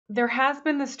There has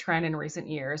been this trend in recent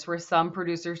years where some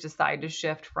producers decide to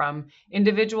shift from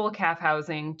individual calf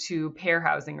housing to pair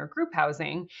housing or group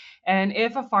housing. And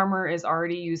if a farmer is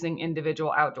already using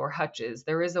individual outdoor hutches,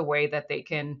 there is a way that they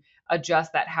can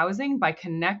adjust that housing by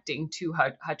connecting two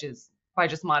hutches by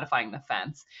just modifying the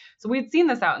fence. So we'd seen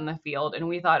this out in the field and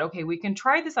we thought, okay, we can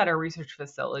try this at our research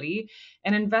facility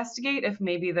and investigate if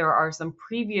maybe there are some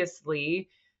previously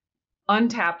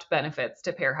untapped benefits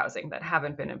to pair housing that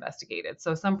haven't been investigated.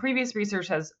 So some previous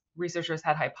researchers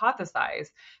had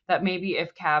hypothesized that maybe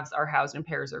if calves are housed in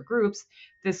pairs or groups,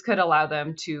 this could allow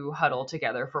them to huddle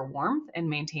together for warmth and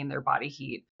maintain their body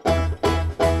heat. Hi,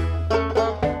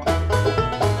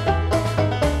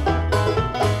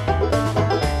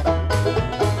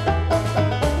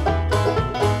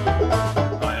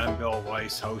 I'm Bill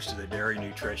Weiss, host of the Dairy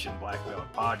Nutrition Blackbelt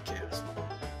Podcast.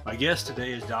 My guest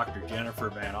today is Dr. Jennifer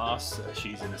Van Oss.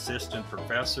 She's an assistant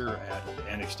professor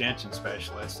and extension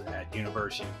specialist at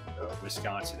University of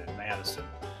Wisconsin-Madison,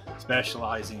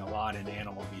 specializing a lot in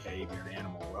animal behavior and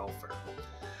animal welfare.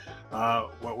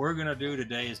 What we're going to do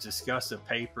today is discuss a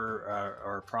paper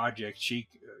or a project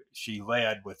she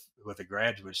led with a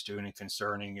graduate student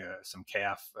concerning some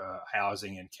calf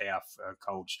housing and calf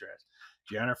cold stress.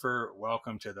 Jennifer,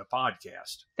 welcome to the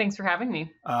podcast. Thanks for having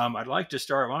me. I'd like to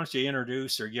start. Why don't you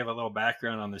introduce or give a little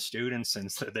background on the students,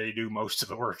 since they do most of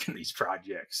the work in these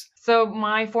projects? So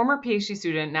my former PhD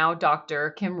student, now Dr.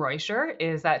 Kim Reuscher,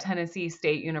 is at Tennessee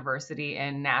State University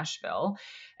in Nashville.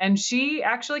 And she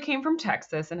actually came from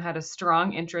Texas and had a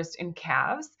strong interest in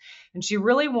calves. And she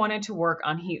really wanted to work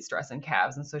on heat stress in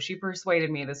calves. And so she persuaded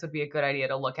me this would be a good idea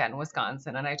to look at in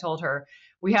Wisconsin. And I told her,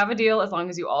 we have a deal as long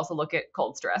as you also look at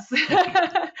cold stress.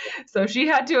 So she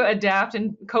had to adapt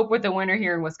and cope with the winter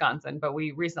here in Wisconsin. But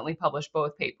we recently published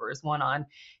both papers, one on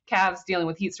calves dealing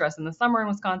with heat stress in the summer in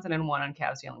Wisconsin and one on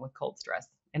calves dealing with cold stress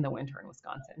in the winter in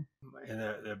Wisconsin.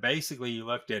 And basically, you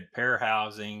looked at pair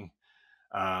housing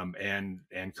and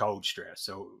cold stress.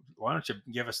 So why don't you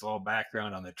give us a little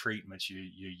background on the treatments you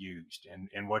used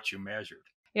and what you measured?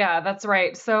 Yeah, that's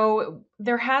right. So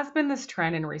there has been this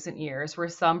trend in recent years where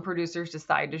some producers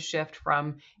decide to shift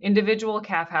from individual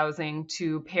calf housing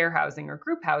to pair housing or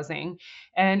group housing.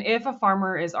 And if a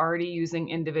farmer is already using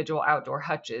individual outdoor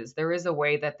hutches, there is a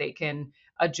way that they can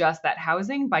adjust that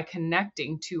housing by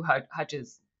connecting two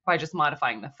hutches by just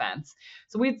modifying the fence.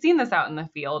 So we'd seen this out in the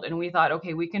field and we thought,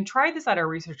 okay, we can try this at our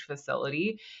research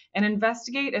facility and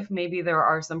investigate if maybe there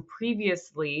are some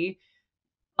previously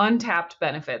untapped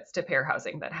benefits to pair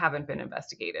housing that haven't been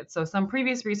investigated. So some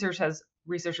previous researchers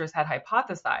had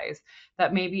hypothesized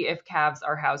that maybe if calves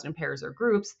are housed in pairs or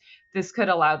groups, this could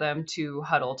allow them to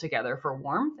huddle together for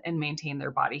warmth and maintain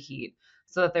their body heat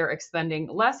so that they're expending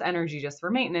less energy just for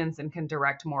maintenance and can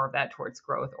direct more of that towards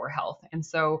growth or health. And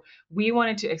so we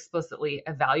wanted to explicitly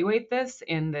evaluate this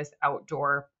in this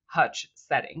outdoor hutch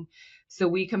setting. So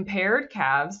we compared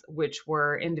calves, which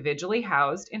were individually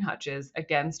housed in hutches,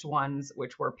 against ones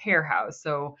which were pair housed.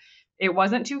 So it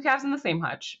wasn't two calves in the same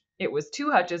hutch. It was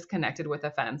two hutches connected with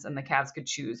a fence, and the calves could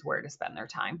choose where to spend their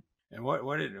time. And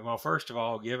well, first of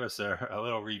all, give us a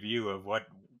little review of what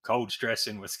cold stress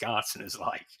in Wisconsin is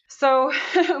like. So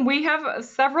we have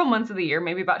several months of the year,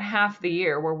 maybe about half the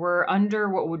year, where we're under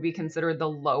what would be considered the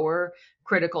lower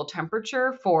critical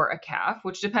temperature for a calf,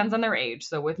 which depends on their age.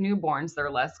 So with newborns,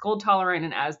 they're less cold tolerant,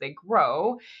 and as they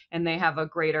grow and they have a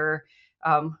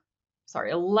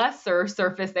lesser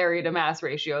surface area to mass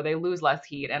ratio, they lose less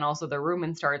heat, and also the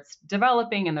rumen starts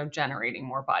developing and they're generating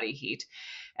more body heat.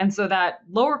 And so that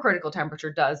lower critical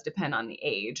temperature does depend on the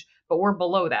age, but we're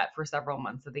below that for several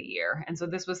months of the year. And so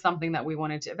this was something that we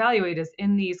wanted to evaluate, is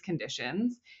in these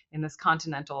conditions, in this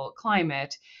continental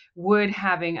climate, would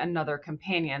having another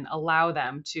companion allow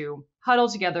them to huddle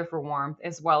together for warmth,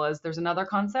 as well as there's another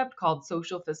concept called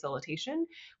social facilitation.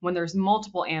 When there's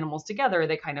multiple animals together,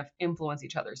 they kind of influence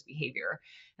each other's behavior.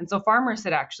 And so farmers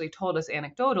had actually told us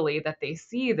anecdotally that they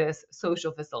see this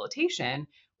social facilitation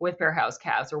with pair housed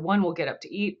calves, where one will get up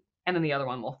to eat and then the other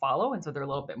one will follow. And so they're a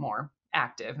little bit more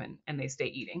active and they stay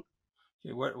eating.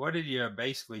 Okay, what did you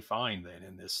basically find then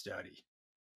in this study?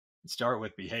 Let's start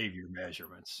with behavior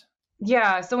measurements.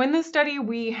 Yeah, so in this study,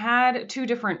 we had two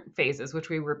different phases, which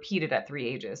we repeated at 3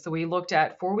 ages. So we looked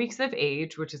at 4 weeks of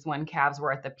age, which is when calves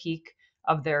were at the peak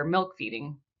of their milk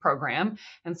feeding program.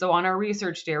 And so on our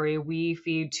research dairy, we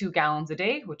feed 2 gallons a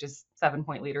day, which is 7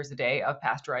 liters a day of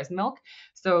pasteurized milk.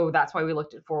 So that's why we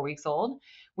looked at 4 weeks old.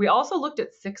 We also looked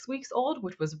at 6 weeks old,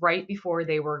 which was right before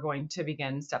they were going to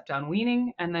begin step-down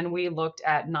weaning. And then we looked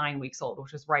at 9 weeks old,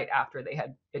 which was right after they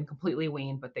had been completely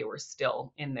weaned, but they were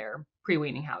still in their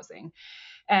pre-weaning housing.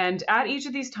 And at each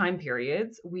of these time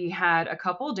periods, we had a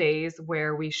couple days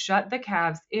where we shut the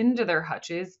calves into their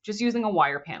hutches just using a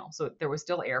wire panel. So there was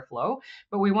still airflow,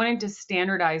 but we wanted to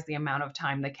standardize the amount of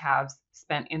time the calves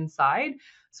spent inside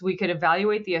so we could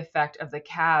evaluate the effect of the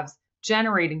calves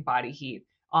generating body heat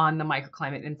on the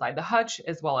microclimate inside the hutch,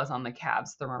 as well as on the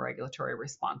calves' thermoregulatory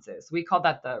responses. We call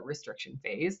that the restriction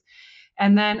phase.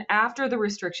 And then after the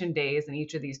restriction days in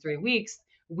each of these 3 weeks,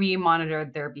 we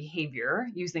monitored their behavior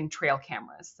using trail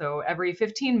cameras. So every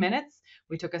 15 minutes,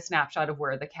 we took a snapshot of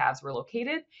where the calves were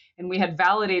located, and we had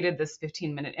validated this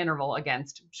 15-minute interval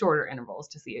against shorter intervals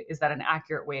to see, is that an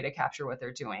accurate way to capture what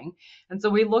they're doing? And so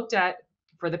we looked at,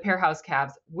 for the pair house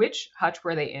calves, which hutch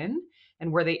were they in,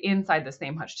 and were they inside the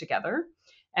same hutch together?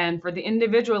 And for the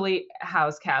individually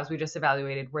housed calves, we just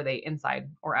evaluated, were they inside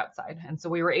or outside? And so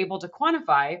we were able to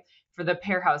quantify for the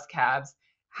pair house calves,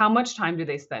 how much time do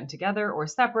they spend together or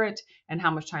separate, and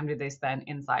how much time do they spend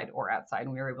inside or outside?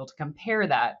 And we were able to compare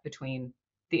that between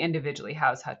the individually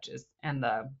housed hutches and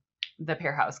the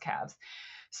pair house calves.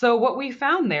 So what we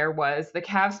found there was the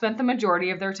calves spent the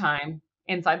majority of their time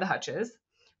inside the hutches,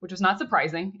 which was not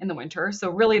surprising in the winter. So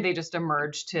really they just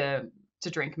emerged to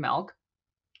drink milk.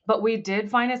 But we did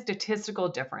find a statistical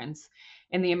difference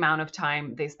in the amount of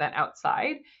time they spent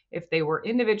outside if they were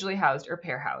individually housed or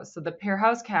pair housed. So the pair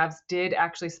house calves did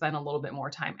actually spend a little bit more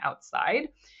time outside.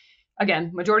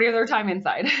 Again, majority of their time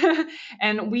inside.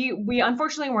 And we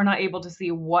unfortunately were not able to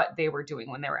see what they were doing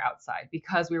when they were outside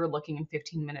because we were looking in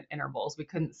 15-minute intervals. We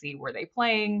couldn't see, were they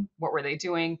playing? What were they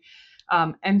doing?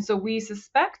 And so we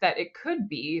suspect that it could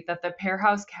be that the pair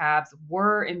house calves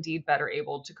were indeed better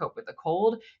able to cope with the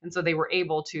cold. And so they were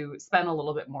able to spend a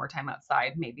little bit more time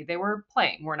outside. Maybe they were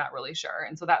playing. We're not really sure.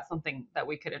 And so that's something that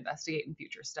we could investigate in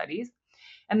future studies.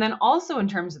 And then also in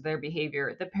terms of their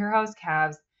behavior, the pair house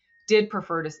calves did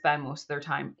prefer to spend most of their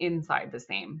time inside the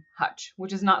same hutch,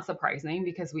 which is not surprising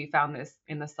because we found this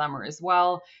in the summer as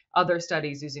well. Other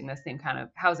studies using the same kind of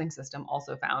housing system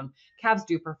also found calves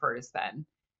do prefer to spend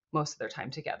most of their time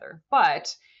together.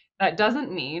 But that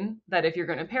doesn't mean that if you're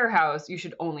going to pair house, you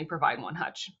should only provide one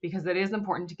hutch, because it is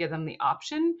important to give them the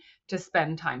option to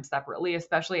spend time separately,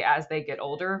 especially as they get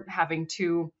older. Having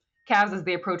two calves as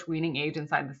they approach weaning age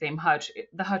inside the same hutch,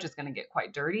 the hutch is going to get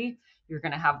quite dirty. You're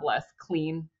going to have less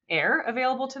clean air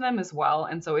available to them as well.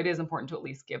 And so it is important to at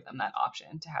least give them that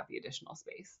option to have the additional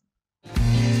space.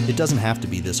 It doesn't have to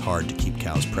be this hard to keep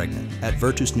cows pregnant. At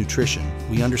Virtus Nutrition,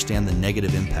 we understand the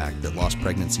negative impact that lost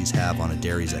pregnancies have on a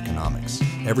dairy's economics.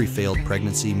 Every failed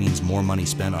pregnancy means more money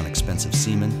spent on expensive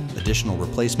semen, additional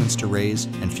replacements to raise,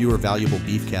 and fewer valuable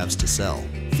beef calves to sell.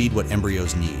 Feed what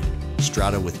embryos need.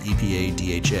 Strata with EPA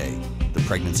DHA, the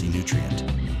pregnancy nutrient.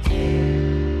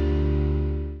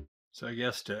 So I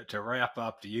guess to wrap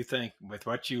up, do you think with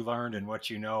what you learned and what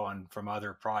you know from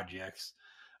other projects,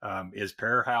 is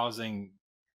pair housing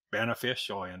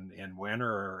beneficial in winter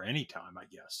or any time, I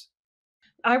guess?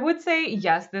 I would say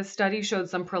yes, this study showed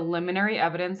some preliminary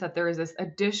evidence that there is this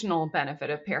additional benefit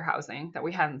of pair housing that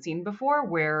we hadn't seen before,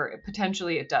 where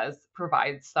potentially it does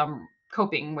provide some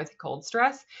coping with cold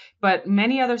stress. But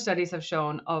many other studies have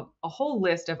shown a whole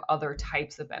list of other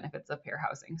types of benefits of pair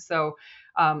housing. So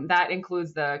that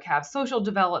includes the calves' social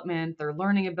development, their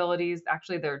learning abilities,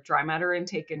 actually their dry matter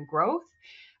intake and growth,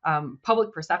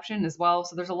 public perception as well.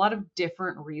 So there's a lot of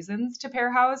different reasons to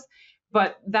pair house.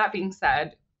 But that being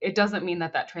said, it doesn't mean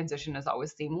that transition is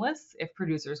always seamless if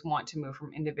producers want to move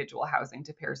from individual housing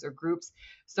to pairs or groups.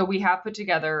 So we have put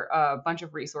together a bunch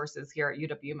of resources here at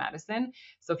UW-Madison.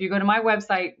 So if you go to my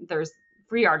website, there's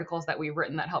free articles that we've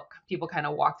written that help people kind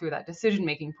of walk through that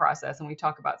decision-making process. And we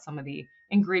talk about some of the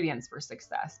ingredients for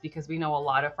success, because we know a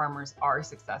lot of farmers are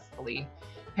successfully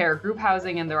pair group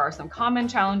housing, and there are some common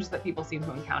challenges that people seem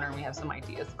to encounter, and we have some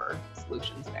ideas for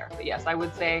solutions there. But yes, I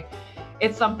would say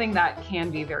it's something that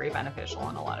can be very beneficial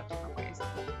in a lot of different ways.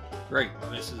 Great.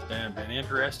 Well, this has been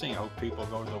interesting. I hope people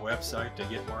go to the website to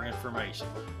get more information.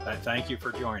 Thank you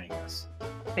for joining us.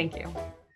 Thank you.